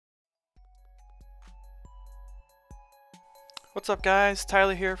What's up guys,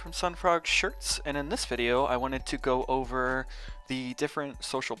 Tyler here from SunFrog Shirts, and in this video I wanted to go over the different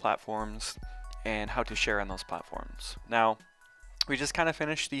social platforms and how to share on those platforms. Now, we just kind of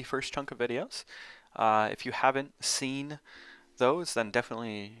finished the first chunk of videos. If you haven't seen those, then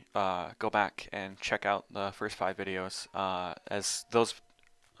definitely go back and check out the first 5 videos, as those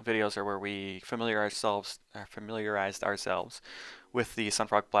videos are where we familiarized ourselves with the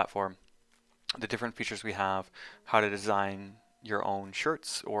SunFrog platform, the different features we have, how to design your own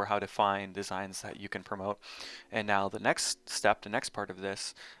shirts, or how to find designs that you can promote. And now the next step, the next part of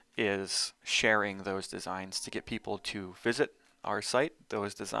this, is sharing those designs to get people to visit our site,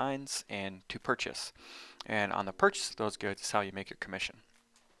 those designs, and to purchase. And on the purchase of those goods is how you make your commission.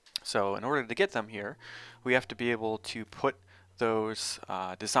 So in order to get them here, we have to be able to put those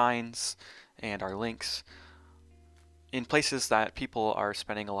designs and our links in places that people are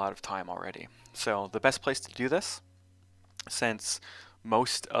spending a lot of time already. So the best place to do this, since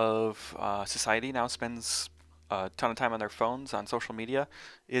most of society now spends a ton of time on their phones, on social media,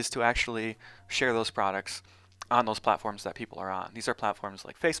 is to actually share those products on those platforms that people are on. These are platforms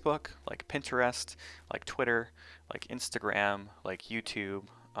like Facebook, like Pinterest, like Twitter, like Instagram, like YouTube,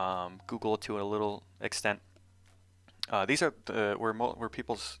 Google to a little extent. These are where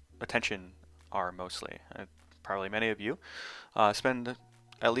people's attention are mostly. Probably many of you spend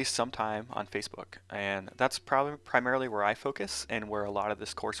at least some time on Facebook, and that's probably primarily where I focus and where a lot of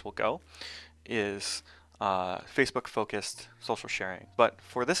this course will go, is Facebook focused social sharing. But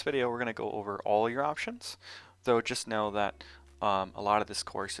for this video we're going to go over all your options, though just know that a lot of this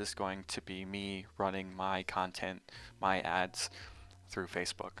course is going to be me running my content, my ads through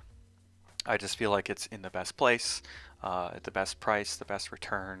Facebook. I just feel like it's in the best place, at the best price, the best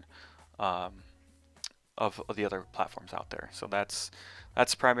return of the other platforms out there. So that's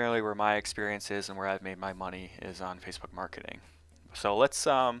primarily where my experience is and where I've made my money, is on Facebook marketing. So let's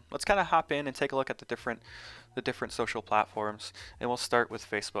kind of hop in and take a look at the different social platforms, and we'll start with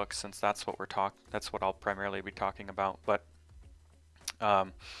Facebook, since that's what I'll primarily be talking about. But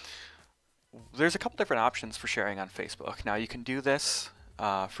there's a couple different options for sharing on Facebook. Now you can do this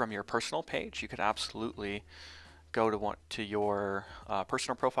from your personal page. You could absolutely go to your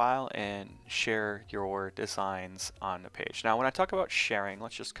personal profile and share your designs on the page. Now when I talk about sharing,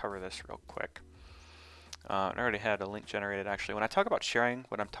 let's just cover this real quick. I already had a link generated actually. When I talk about sharing,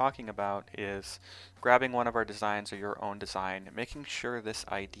 what I'm talking about is grabbing one of our designs or your own design, and making sure this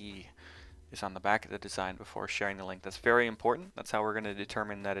ID is on the back of the design before sharing the link. That's very important. That's how we're going to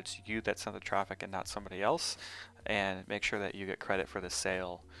determine that it's you that sent the traffic and not somebody else, and make sure that you get credit for the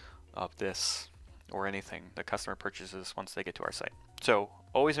sale of this or anything the customer purchases once they get to our site. So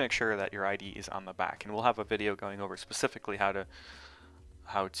always make sure that your ID is on the back, and we'll have a video going over specifically how to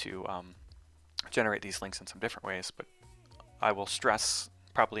generate these links in some different ways, but I will stress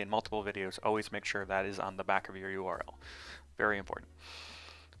probably in multiple videos, always make sure that is on the back of your URL. Very important.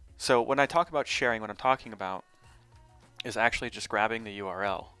 So when I talk about sharing, what I'm talking about is actually just grabbing the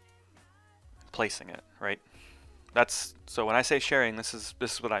URL and placing it, right? So when I say sharing, this is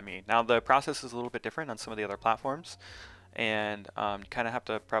what I mean. Now the process is a little bit different on some of the other platforms, and you kind of have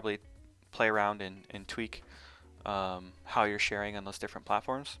to probably play around and tweak how you're sharing on those different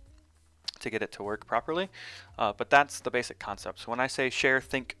platforms to get it to work properly. But that's the basic concept. So when I say share,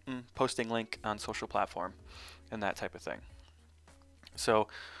 think posting link on social platform and that type of thing. So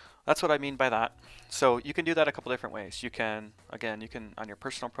that's what I mean by that. So you can do that a couple different ways. You can on your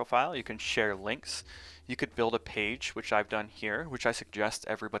personal profile, you can share links. You could build a page, which I've done here, which I suggest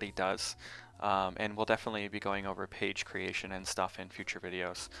everybody does. And we'll definitely be going over page creation and stuff in future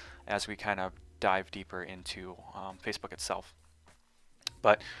videos as we kind of dive deeper into Facebook itself.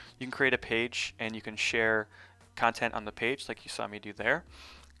 But you can create a page and you can share content on the page like you saw me do there.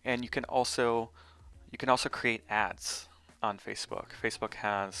 And you can also create ads on Facebook. Facebook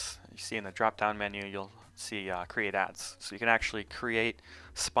has, you see in the drop down menu, you'll see create ads. So you can actually create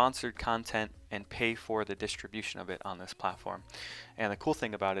sponsored content and pay for the distribution of it on this platform. And the cool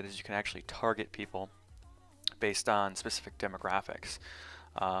thing about it is you can actually target people based on specific demographics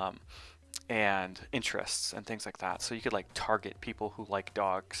and interests and things like that. So you could like target people who like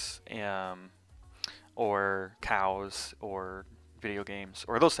dogs or cows or video games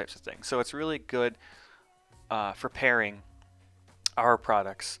or those types of things. So it's really good for pairing our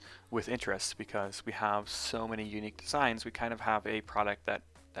products with interests, because we have so many unique designs. We kind of have a product that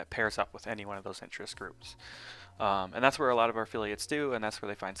pairs up with any one of those interest groups. And that's where a lot of our affiliates do, and that's where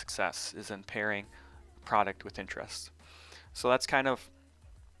they find success, is in pairing product with interest. So that's kind of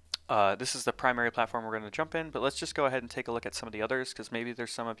This is the primary platform we're going to jump in, but let's just go ahead and take a look at some of the others, because maybe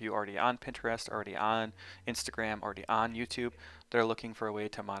there's some of you already on Pinterest, already on Instagram, already on YouTube. They're looking for a way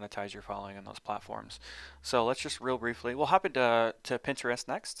to monetize your following on those platforms. So let's just real briefly, we'll hop into Pinterest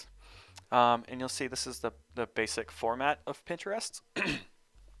next. And you'll see this is the basic format of Pinterest.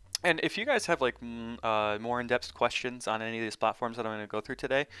 And if you guys have like more in-depth questions on any of these platforms that I'm going to go through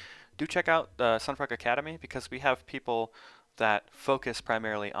today, do check out the SunFrog Academy, because we have people that focus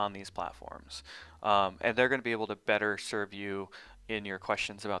primarily on these platforms. And they're going to be able to better serve you in your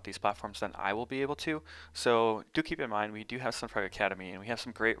questions about these platforms than I will be able to. So do keep in mind, we do have SunFrog Academy, and we have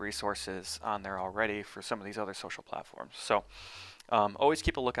some great resources on there already for some of these other social platforms. So always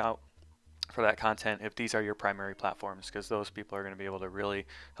keep a lookout for that content if these are your primary platforms, because those people are going to be able to really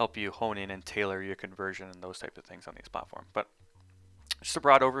help you hone in and tailor your conversion and those type of things on these platforms. But just a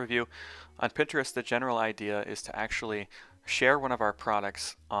broad overview on Pinterest, the general idea is to actually share one of our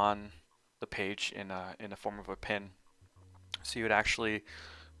products on the page in the form of a pin. So you would actually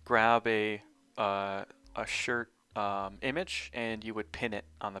grab a shirt image, and you would pin it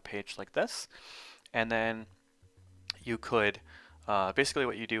on the page like this, and then you could basically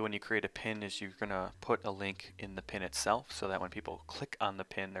what you do when you create a pin is you're going to put a link in the pin itself, so that when people click on the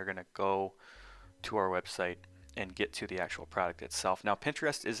pin, they're going to go to our website and get to the actual product itself. Now,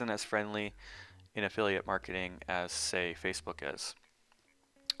 Pinterest isn't as friendly in affiliate marketing as, say, Facebook is.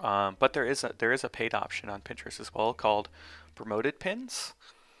 But there is a paid option on Pinterest as well called promoted pins.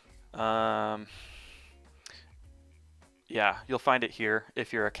 Yeah, you'll find it here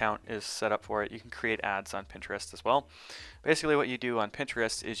if your account is set up for it. You can create ads on Pinterest as well. Basically what you do on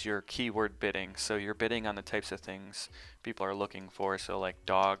Pinterest is your keyword bidding. So you're bidding on the types of things people are looking for. So like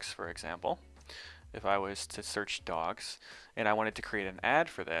dogs, for example. If I was to search dogs and I wanted to create an ad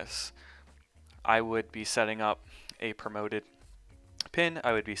for this, I would be setting up a promoted pin.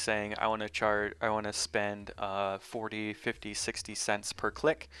 I would be saying I want to spend 40, 50, 60 cents per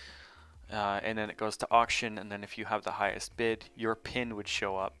click. And then it goes to auction, and then if you have the highest bid, your pin would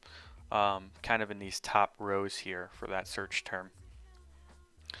show up kind of in these top rows here for that search term.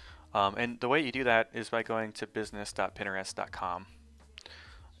 And the way you do that is by going to business.pinterest.com,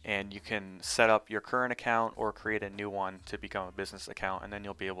 and you can set up your current account or create a new one to become a business account, and then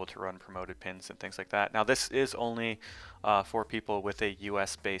you'll be able to run promoted pins and things like that. Now this is only for people with a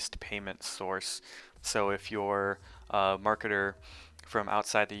US-based payment source. So if you're a marketer from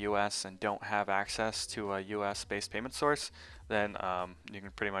outside the US and don't have access to a US-based payment source, then you can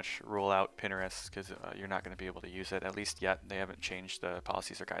pretty much rule out Pinterest, because you're not going to be able to use it, at least yet. They haven't changed the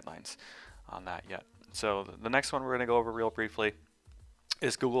policies or guidelines on that yet. So the next one we're going to go over real briefly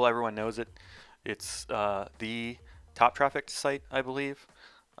is Google. Everyone knows it. It's the top traffic site, I believe,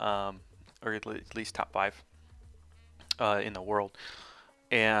 or at least top 5 in the world.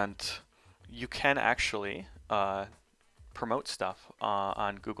 And you can actually promote stuff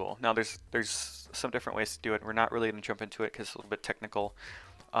on Google. Now there's some different ways to do it. We're not really going to jump into it because it's a little bit technical,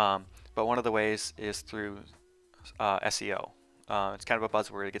 but one of the ways is through SEO. It's kind of a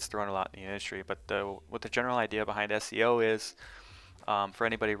buzzword. It gets thrown a lot in the industry, but what the general idea behind SEO is, for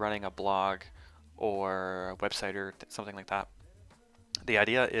anybody running a blog or a website or something like that, the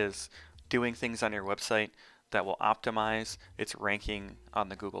idea is doing things on your website that will optimize its ranking on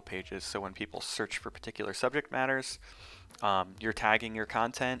the Google pages. So when people search for particular subject matters, you're tagging your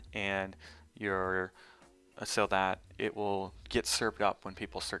content, and so that it will get served up when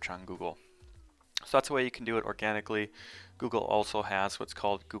people search on Google. So that's a way you can do it organically. Google also has what's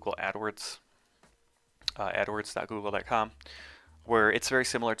called Google AdWords, adwords.google.com, where it's very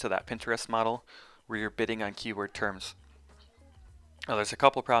similar to that Pinterest model, where you're bidding on keyword terms. Now there's a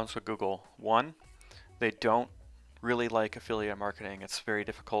couple problems with Google. One, they don't really like affiliate marketing. It's very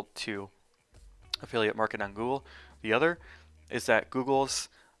difficult to affiliate market on Google. The other is that Google's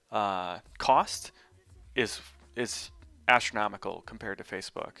cost is astronomical compared to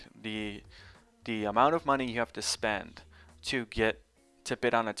Facebook. The amount of money you have to spend to get to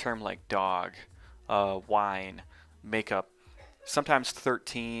bid on a term like dog, wine, makeup, sometimes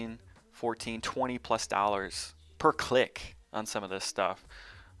 $13, $14, $20+ per click on some of this stuff.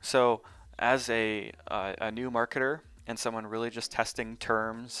 So as a new marketer and someone really just testing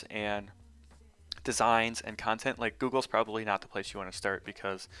terms and designs and content, like Google's probably not the place you want to start,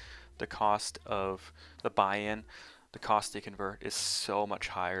 because the cost of the buy-in, the cost to convert is so much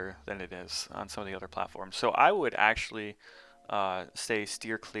higher than it is on some of the other platforms. So I would actually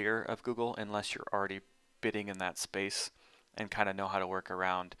steer clear of Google unless you're already bidding in that space and kind of know how to work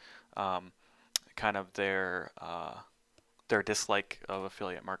around kind of their dislike of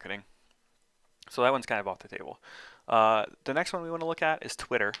affiliate marketing. So that one's kind of off the table. The next one we want to look at is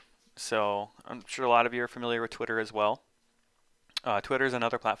Twitter. So I'm sure a lot of you are familiar with Twitter as well. Twitter is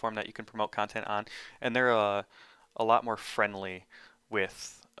another platform that you can promote content on, and they're a lot more friendly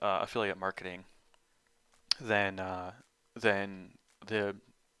with affiliate marketing than the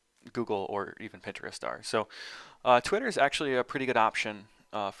Google or even Pinterest are. So Twitter is actually a pretty good option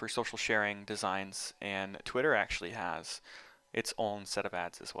for social sharing designs, and Twitter actually has its own set of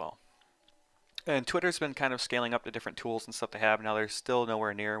ads as well. And Twitter's been kind of scaling up the different tools and stuff they have. Now they're still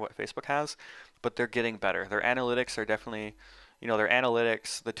nowhere near what Facebook has, but they're getting better. Their analytics are definitely, their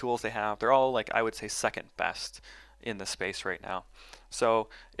analytics, the tools they have, they're all like I would say second best in the space right now. So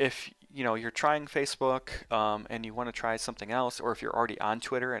if you're trying Facebook and you want to try something else, or if you're already on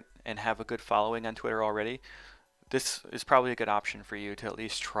Twitter and have a good following on Twitter already, this is probably a good option for you to at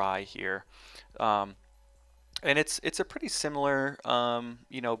least try here. And it's a pretty similar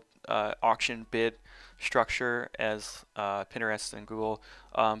auction bid structure as Pinterest and Google,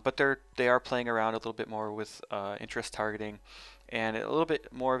 but they are playing around a little bit more with interest targeting and a little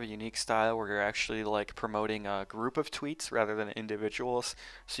bit more of a unique style where you're actually like promoting a group of tweets rather than individuals,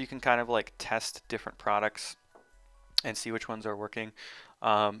 so you can kind of like test different products and see which ones are working.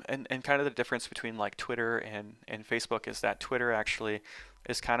 And kind of the difference between like Twitter and Facebook is that Twitter actually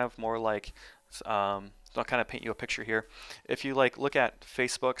is kind of more like I'll kind of paint you a picture here. If you like look at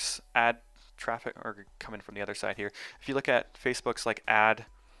Facebook's ad traffic, or coming from the other side here, if you look at Facebook's like ad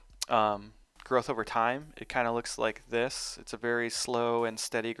growth over time, it kind of looks like this. It's a very slow and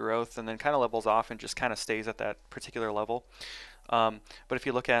steady growth, and then kind of levels off and just kind of stays at that particular level. But if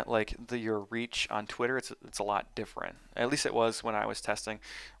you look at like your reach on Twitter, it's a lot different. At least it was when I was testing,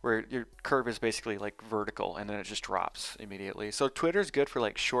 where your curve is basically like vertical and then it just drops immediately. So Twitter's good for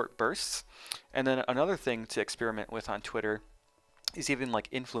like short bursts. And then another thing to experiment with on Twitter is even like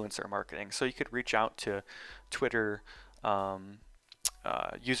influencer marketing. So you could reach out to Twitter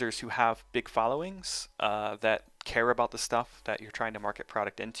users who have big followings that care about the stuff that you're trying to market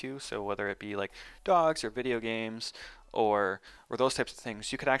product into. So whether it be like dogs or video games or those types of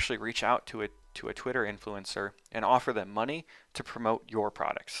things, you could actually reach out to a Twitter influencer and offer them money to promote your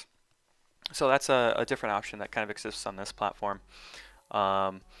products. So that's a different option that kind of exists on this platform,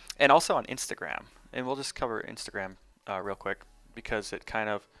 and also on Instagram. And we'll just cover Instagram real quick because it kind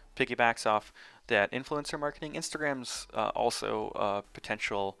of piggybacks off that influencer marketing. Instagram's also a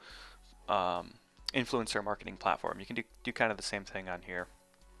potential influencer marketing platform. You can do kind of the same thing on here.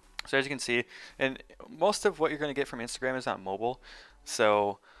 So as you can see, and most of what you're going to get from Instagram is on mobile,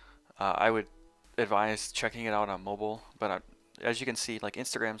 so I would advise checking it out on mobile. But as you can see, like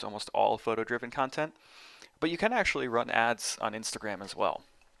Instagram's almost all photo-driven content, but you can actually run ads on Instagram as well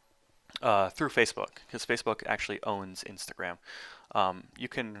through Facebook, because Facebook actually owns Instagram. You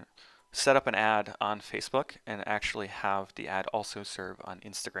can set up an ad on Facebook and actually have the ad also serve on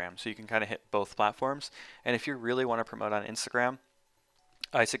Instagram, so you can kind of hit both platforms. And if you really want to promote on Instagram,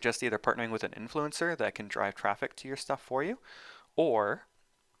 I suggest either partnering with an influencer that can drive traffic to your stuff for you, or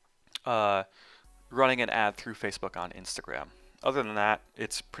running an ad through Facebook on Instagram. Other than that,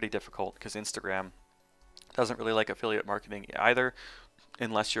 it's pretty difficult because Instagram doesn't really like affiliate marketing either,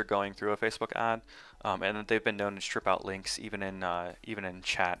 unless you're going through a Facebook ad, and they've been known to strip out links even in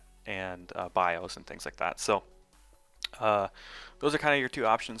chat and bios and things like that. So those are kind of your two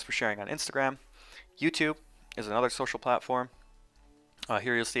options for sharing on Instagram. YouTube is another social platform.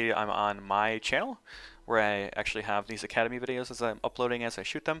 Here you'll see I'm on my channel where I actually have these Academy videos as I'm uploading as I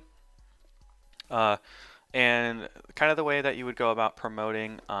shoot them. And kind of the way that you would go about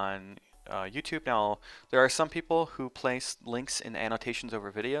promoting on YouTube. Now, there are some people who place links in annotations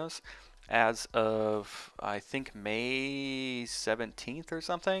over videos. As of, I think, May 17th or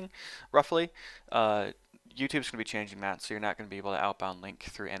something, roughly, YouTube's going to be changing that, so you're not going to be able to outbound link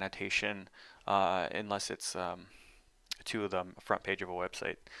through annotation unless it's to the front page of a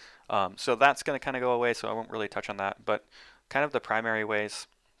website. So that's going to kind of go away, so I won't really touch on that. But kind of the primary ways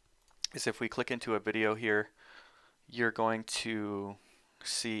is if we click into a video here, you're going to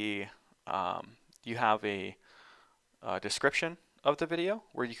see you have a description of the video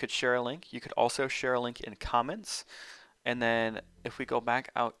where you could share a link. You could also share a link in comments. And then if we go back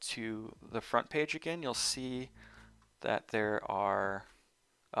out to the front page again, you'll see that there are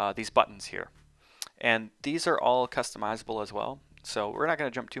these buttons here. And these are all customizable as well. So we're not going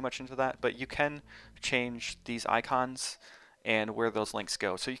to jump too much into that, but you can change these icons and where those links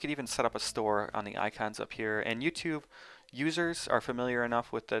go. So you could even set up a store on the icons up here. And YouTube users are familiar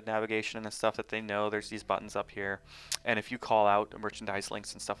enough with the navigation and stuff that they know there's these buttons up here. And if you call out merchandise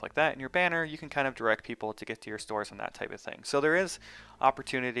links and stuff like that in your banner, you can kind of direct people to get to your stores and that type of thing. So there is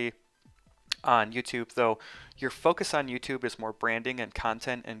opportunity on YouTube, though your focus on YouTube is more branding and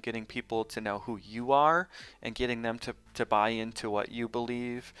content and getting people to know who you are and getting them to buy into what you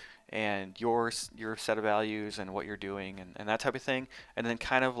believe and your set of values and what you're doing and that type of thing, and then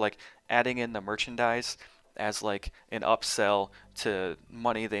kind of like adding in the merchandise as like an upsell to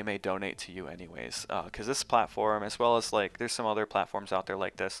money they may donate to you anyways, because this platform, as well as like there's some other platforms out there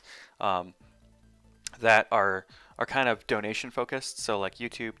like this, that are kind of donation focused, so like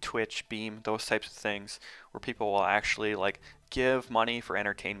YouTube, Twitch, Beam, those types of things where people will actually like give money for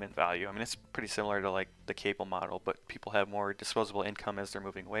entertainment value. I mean, it's pretty similar to like the cable model, but people have more disposable income as they're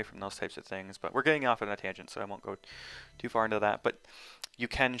moving away from those types of things. But we're getting off on a tangent, so I won't go too far into that. But you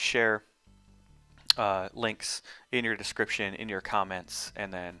can share links in your description, in your comments,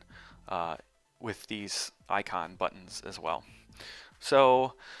 and then with these icon buttons as well.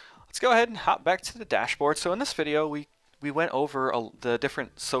 So let's go ahead and hop back to the dashboard. So in this video, we went over the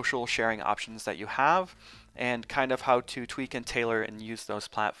different social sharing options that you have and kind of how to tweak and tailor and use those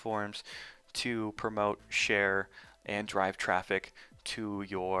platforms to promote, share, and drive traffic to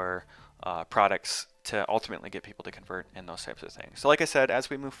your products to ultimately get people to convert and those types of things. So like I said, as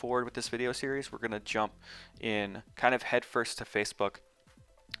we move forward with this video series, we're going to jump in kind of headfirst to Facebook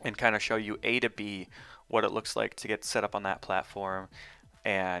and kind of show you A to B what it looks like to get set up on that platform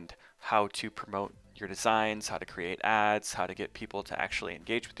and how to promote your designs, how to create ads, how to get people to actually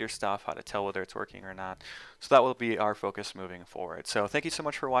engage with your stuff, how to tell whether it's working or not. So that will be our focus moving forward. So thank you so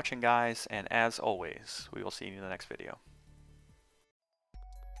much for watching, guys, and as always, we will see you in the next video.